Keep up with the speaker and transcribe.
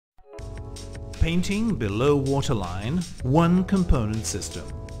Painting below waterline, one component system.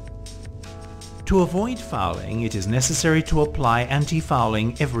 To avoid fouling, it is necessary to apply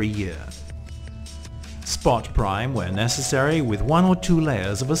anti-fouling every year. Spot prime where necessary with 1 or 2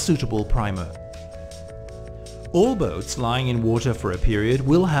 layers of a suitable primer. All boats lying in water for a period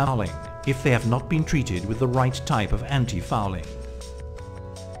will have fouling if they have not been treated with the right type of anti-fouling.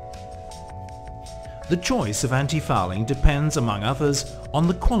 The choice of anti-fouling depends, among others, on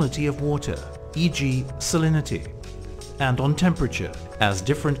the quality of water, e.g. salinity, and on temperature, as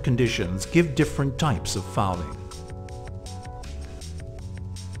different conditions give different types of fouling.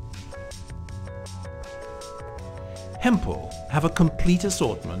 Hempel have a complete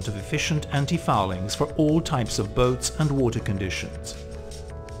assortment of efficient anti-foulings for all types of boats and water conditions.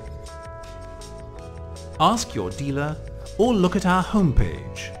 Ask your dealer or look at our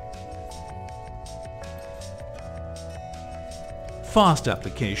homepage. Fast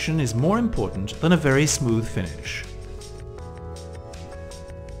application is more important than a very smooth finish.